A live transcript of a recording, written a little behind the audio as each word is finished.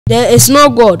there is no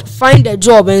God. Find a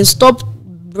job and stop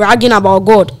bragging about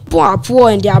God. People are poor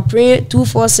and they are praying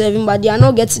 247, but they are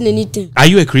not getting anything. Are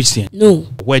you a Christian? No.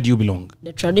 Where do you belong?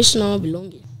 The traditional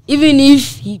belonging. Even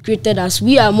if he created us,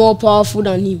 we are more powerful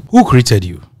than him. Who created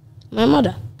you? My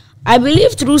mother. I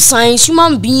believe through science,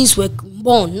 human beings were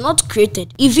born, not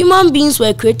created. If human beings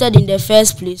were created in the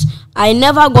first place, I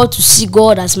never got to see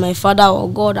God as my father or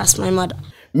God as my mother.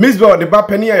 Mzbel, the bad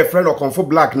penny a friend of Okomfo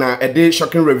Black na a day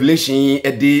shocking revelation,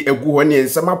 a day a guani and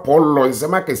some Apollo and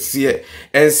some Akasia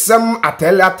and some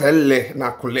atelle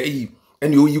na kolei.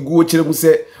 And you go children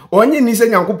say, only Nisa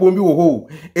Yankupombi ho,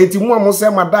 and Timon say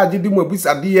my dad did him with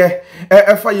a dear,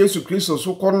 a fire to Christo,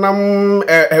 so conam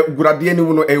a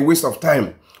gradian a waste of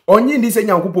time. Onye ndi se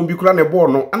Nyankopon kura ne bo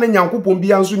no ana Nyankopon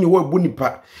bi anso ni wo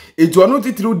bonipa etu ono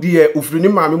titiri die ofrini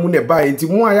maame mu ne ba enti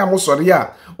mu aya mo sori a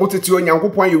mo tete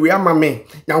Nyankopon ye we amame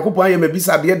Nyankopon ye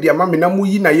mabisa de amame na mu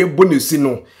yi na ye bonesi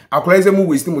no akora ze mu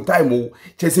waste mu time o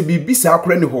chese bibisa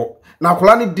akora ni ho na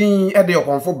akora ne din e de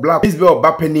Okomfo Black Mzbel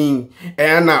ba panin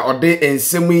e na ode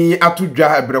ensem yi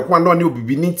atodwa ebreko na ne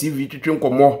obibini TV twetwe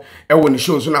nkomo e wo ni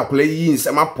show so na akora yi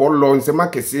nsem apollo nsem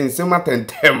akese nsem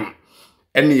atentem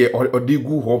eni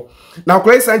odigu ho na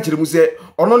kwai sanchire mu se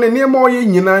ono ne niam oye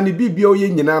nyina ne bibia oye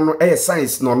nyina no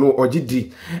science no no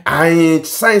ogidi ai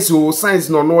science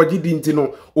no no ogidi ntino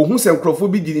ohun se nkrofo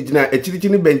bi gina echirichi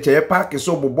ne benche ye park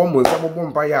so bobom nsa bobom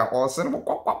mpa ya o se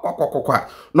kwakwa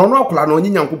no no akola na onye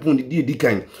Nyankopon di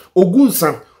kan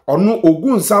ogunsa onu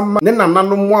ogunsa ne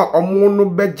nanano mu a omo no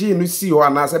beje no si ho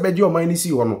ana se beje oman ni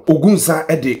si ho no ogunsa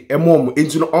ede emom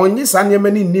entino onye sa ne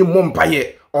mani ni mpa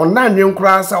ye ona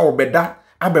nwenkura sa obeda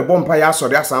abebo mpa ya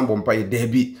asori asambo mpa ye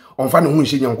debi onfa ne hu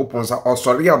nhye Nyankopon sa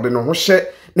osori ya de no ho hye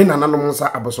ne nananom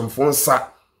nsa abosomfo nsa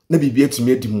na bibia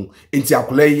tumi adimu enti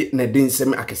akolai na de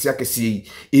nsem akese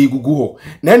egugu ho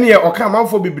na ne oka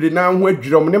manfo bibire na ho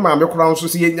adwirom ne maame kora nso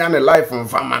se yenya ne life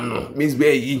mfama no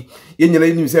Mzbel yi yenyana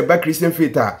ni se ba Christian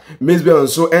faith a Mzbel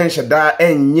nso enhyeda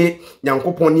enye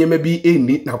Nyankopon ne bi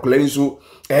eni na akolai nso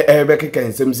bekeka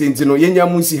nsem se enti no yenya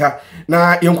munsi ha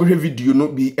na yenkohwe video no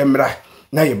bi emra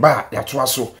na yeba ya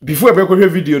toaso before ebekohwe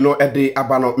video no ede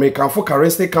abano mekanfo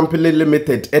Currency Company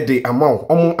Limited ede amount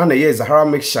omo ana ye Zahara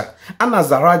mixture ana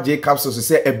Zahara J capsules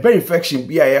say a bear infection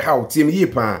bia e how team yi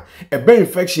pa a bear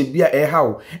infection bia e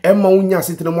how e ma unya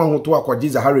sitere mu ahoto akwaji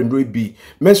Zahara ndro bi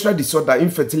menstrual disorder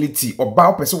infertility oba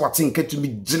opese wate nketumi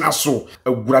gina so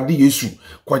agurade Yesu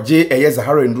kwaje eye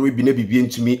Zahara ndro bi na bibie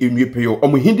ntumi enwie peyo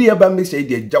omo hindi eba mixture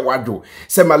de jawadwo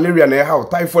say malaria na e how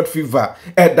typhoid fever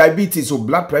diabetes or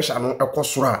blood pressure no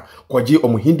sura kwaji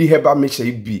omuhindi heba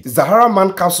mixture bi Zahara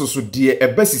man capsules die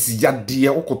ebesisi ya die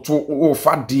okoto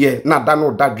ofa die na da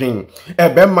no dadwen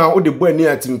ebema o de bo ani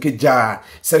atinkeja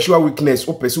sexual weakness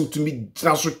opese utumi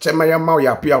gina so chemaya ma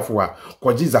ya piafo a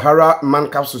kwaji Zahara man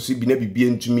capsules bi na bibie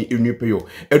ntumi enwepeyo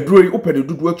eduro yi opede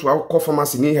dudu atu akọ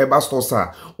pharmacy ni heba stores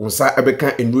a onsa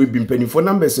ebeka enuro bi mpanifo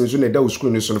numbers nso na da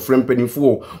screen so no frem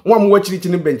mpanifo mo am wachirichi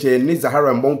ne benche ni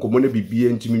Zahara mbonko mo na bibie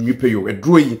ntumi enwepeyo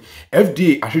eduro yi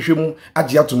FDA ahwehwem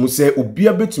agiato say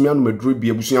obia betumi anu maduro bi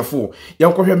abusuafo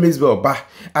yankohwe Mzbel ba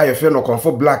ayefe no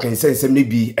Okomfo Black and sensem ne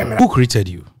bi emra. Who created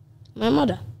you? My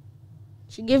mother.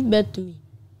 She gave birth to me.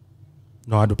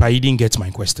 No, Adepa, you didn't get my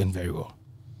question very well.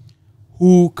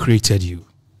 Who created you?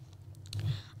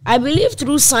 I believe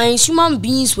through science, human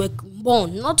beings were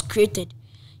born, not created.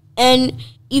 And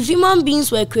if human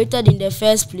beings were created in the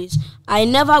first place, I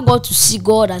never got to see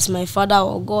God as my father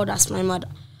or God as my mother.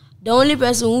 The only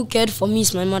person who cared for me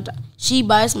is my mother. She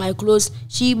buys my clothes,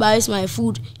 she buys my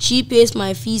food, she pays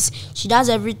my fees, she does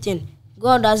everything.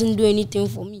 God doesn't do anything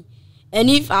for me. And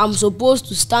if I'm supposed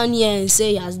to stand here and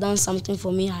say he has done something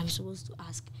for me, I'm supposed to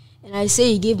ask. And I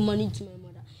say he gave money to my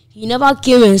mother. He never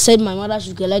came and said my mother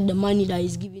should collect the money that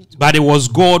he's giving to me. But it was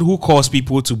God who caused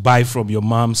people to buy from your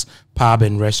mom's pub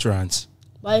and restaurants.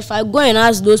 But if I go and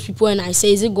ask those people and I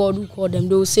say, is it God who called them?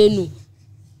 They will say no.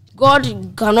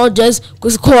 God cannot just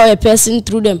call a person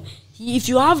through them. If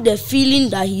you have the feeling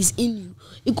that he's in you,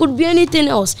 it could be anything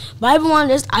else. But everyone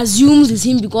just assumes it's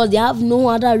him because they have no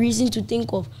other reason to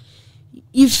think of.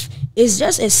 If it's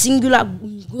just a singular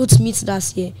goat meat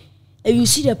that's here, and you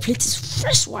see the plate is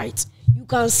fresh white, you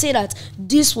can say that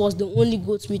this was the only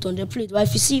goat meat on the plate. But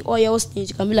if you see oil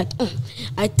stains, you can be like,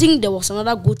 I think there was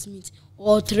another goat meat,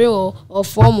 or 3 or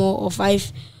 4 more or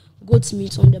 5 goat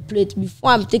meat on the plate before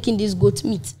I'm taking this goat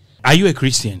meat. Are you a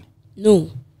Christian?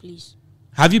 No, please.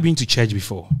 Have you been to church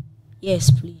before? Yes,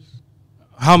 please.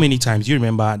 How many times? Do you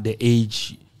remember the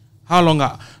age? How long?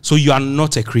 So you are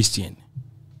not a Christian.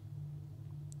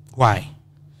 Why?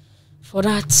 For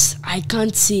that, I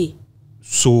can't say.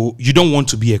 So you don't want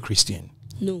to be a Christian?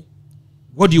 No.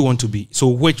 What do you want to be? So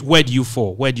where do you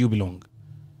fall? Where do you belong?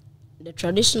 The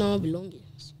traditional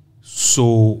belongings.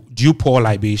 So do you pour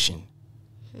libation?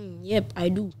 Yep, I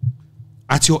do.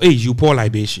 At your age, you pour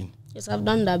libation? Yes, I've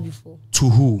done that before. To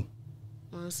who?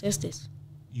 My ancestors.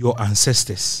 Your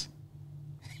ancestors.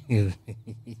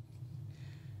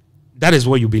 That is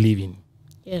what you believe in?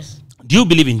 Yes. Do you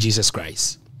believe in Jesus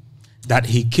Christ? That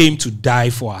he came to die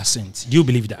for our sins? Do you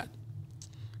believe that?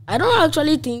 I don't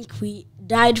actually think we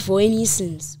died for any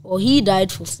sins, or he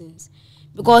died for sins.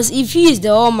 Because if he is the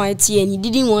Almighty and he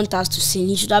didn't want us to sin,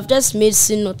 he should have just made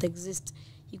sin not exist.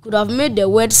 He could have made the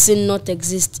word sin not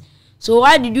exist. So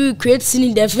why did you create sin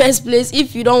in the first place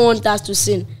if you don't want us to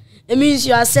sin? It means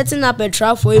you are setting up a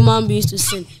trap for human beings to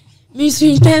sin. It means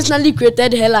you intentionally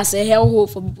created hell as a hellhole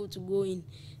for people to go in.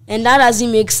 And that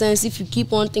doesn't make sense if you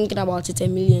keep on thinking about it a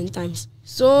million times.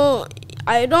 So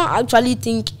I don't actually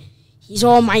think he's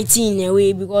almighty in a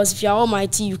way, because if you're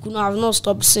almighty, you could have not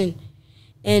stopped sin.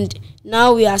 And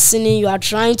now we are sinning, you are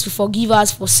trying to forgive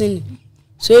us for sinning.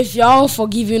 So if you're all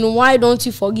forgiven, why don't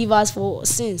you forgive us for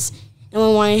sins? And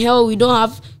when we're in hell, we don't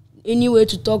have any way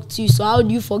to talk to you. So how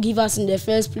do you forgive us in the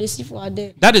first place if we are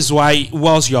there? That is why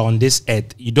whilst you're on this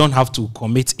earth, you don't have to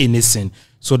commit any sin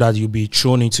so that you'll be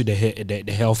thrown into the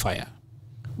hellfire.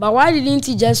 But why didn't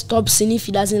he just stop sin if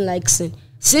he doesn't like sin?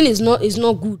 Sin is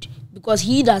not good because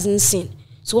he doesn't sin.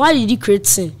 So why did he create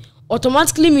sin?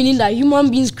 Automatically meaning that human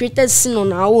beings created sin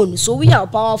on our own. So we are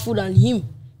powerful than him.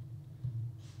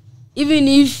 Even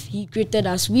if he created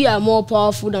us, we are more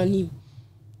powerful than him.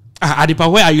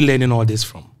 Adepa, where are you learning all this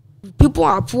from? People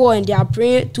are poor and they are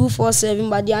praying 247,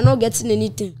 but they are not getting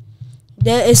anything.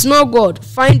 There is no God.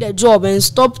 Find a job and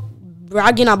stop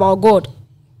bragging about God.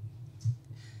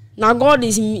 Now God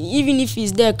is, even if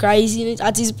he's there crying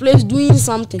at his place doing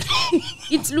something,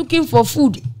 it's looking for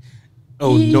food.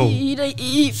 Oh no!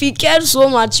 If he cared so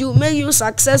much, he will make you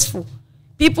successful.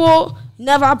 People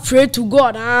never pray to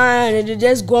God and they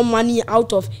just got money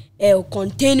out of a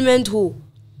containment hole.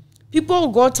 People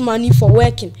got money for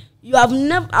working. I've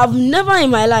never in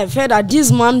my life heard that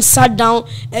this man sat down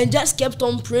and just kept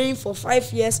on praying for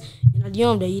 5 years, and at the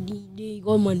end of the day, he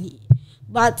got money.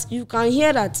 But you can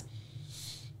hear that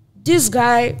this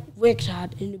guy worked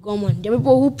hard and he got money. There are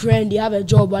people who pray and they have a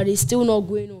job, but it's still not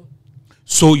going on.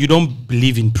 So you don't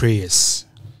believe in prayers?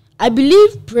 I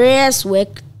believe prayers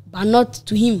work, but not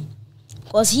to him.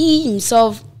 Because he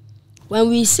himself, when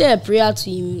we say a prayer to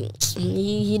him,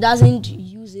 he doesn't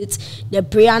use it. The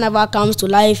prayer never comes to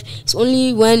life. It's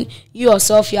only when you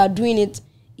yourself, you are doing it.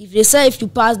 If they say if you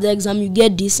pass the exam, you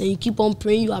get this, and you keep on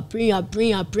praying, you are praying.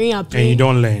 And you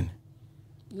don't learn.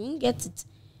 You won't get it.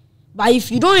 But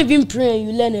if you don't even pray and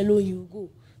you learn alone, you go.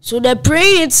 So the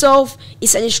praying itself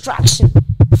is a distraction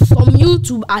from you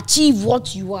to achieve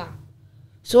what you are.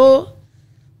 So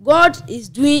God is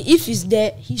doing, if he's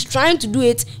there, he's trying to do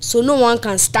it so no one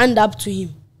can stand up to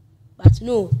him. But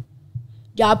no,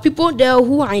 there are people there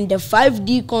who are in the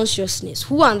 5D consciousness,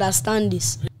 who understand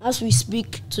this. As we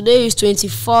speak, today is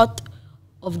 24th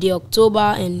of the October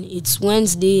and it's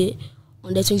Wednesday.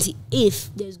 On the 28th,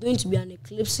 there's going to be an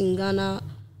eclipse in Ghana,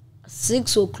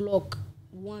 6 o'clock,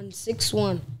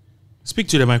 161. Speak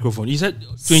to the microphone. You said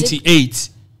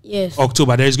 28th yes.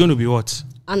 October. There is going to be what?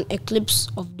 An eclipse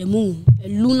of the moon, a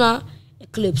lunar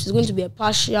eclipse. It's going to be a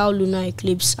partial lunar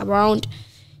eclipse around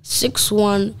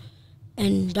 6/1,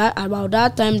 and about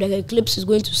that time the eclipse is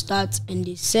going to start. And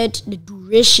they said the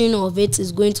duration of it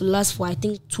is going to last for I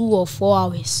think 2 or 4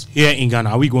 hours. Here in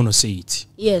Ghana, are we going to see it?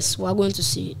 Yes, we are going to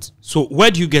see it. So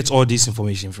where do you get all this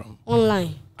information from?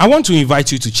 Online. I want to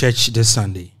invite you to church this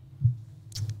Sunday.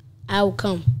 I will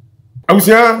come.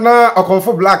 Abusia na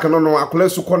Okomfo black no akole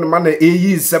su ko ma na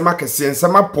eyi nsema kese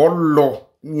nsema polo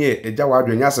nye eja wa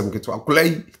adwenya asem keto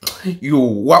akole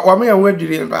yo wa me yan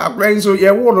wadwire akole so ye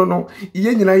wo no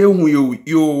ye nyina ye hu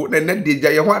yo na deja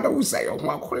ye ho ada wusa ye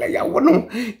ho akole ya wo no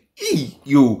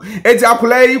yo eti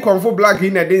akole Okomfo black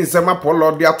na de nsema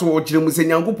polo de ato o kire mu se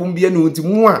nyankopon bia no nti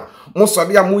mu a mo so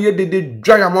de am ye de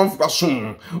dwan amanfo aso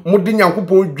mo de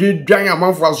nyankopon dwan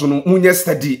amanfo aso no mu nye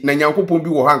study na nyankopon bi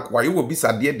wo ha kwa ye wo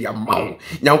bisade de amawo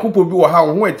nyankopon bi wo ha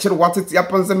ho e kire watete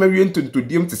apanse mawie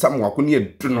ntontodiem te sam wako ne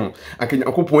edu no anka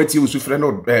nyankopon ati osu frɛ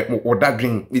no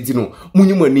odadwen edi no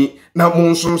munyimani na mo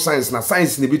nsom science na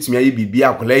science ne betumi aye bibia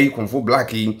akola Okomfo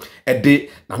black e de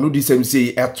na no di sem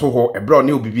sei eto ho ebro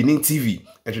ne obibi ni TV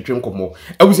etwetwe nkomo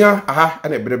abusia aha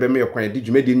ana ebrebe me kwan de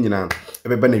dwumadi nyina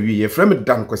ebeba na wie ye frame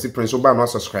dan kwesi prince oba no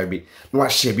subscribe no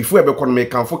share before ebe kon me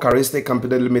Okomfo Charistic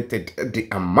Company Limited the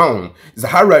amount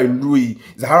Zahara Nrui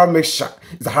Zahara Mesha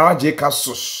Zahara J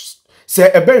Kasus say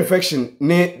ebe infection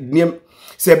ne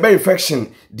se ebe infection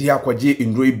di akwaje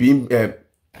Nrui bi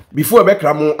before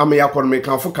Bekramo Amaya Economic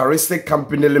and Charistic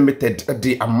Company Limited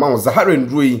the amount Zahara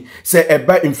Ndrui say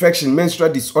eba infection,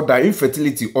 menstrual disorder,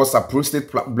 infertility or prostate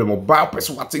problem or bowel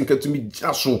person what think to me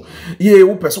jaso ye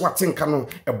wo person what think no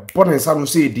e born no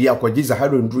say di akwaji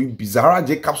Zahara Ndrui bizarre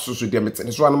je capsules so dem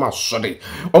meten so anama sode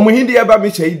omohindi eba me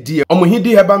chei di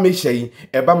omohindi eba me chei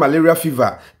eba malaria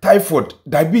fever, typhoid,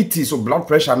 diabetes or blood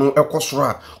pressure no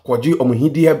ekosora kwaji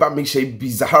omohindi eba me chei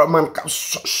bizarre man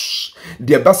capsules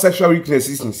the eba sexual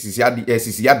weaknesses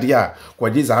sisi ya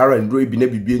kwaji Zahara Ndrui bi na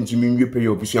bibie ntumi nwie pay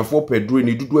obusuafo pedro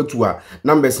ni dudu atu a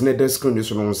numbers ne desk screen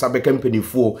so no sabeka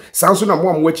mpanimfo sanso na mo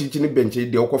amwachichi ne benche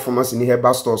de okọ pharmacy ni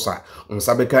herbal stores a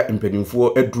sabeka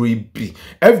mpanimfo adrui bi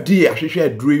FDA ahwehwe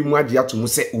adrui mu ade ato mu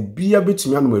se obi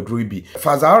abetumi anom adrui bi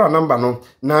fa Zahara number no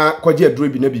na kwaji adrui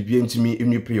bi na bibie ntumi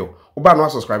nwie pay oba no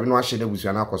subscribe no ahye na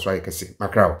busuana akọso ayekese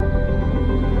makrawo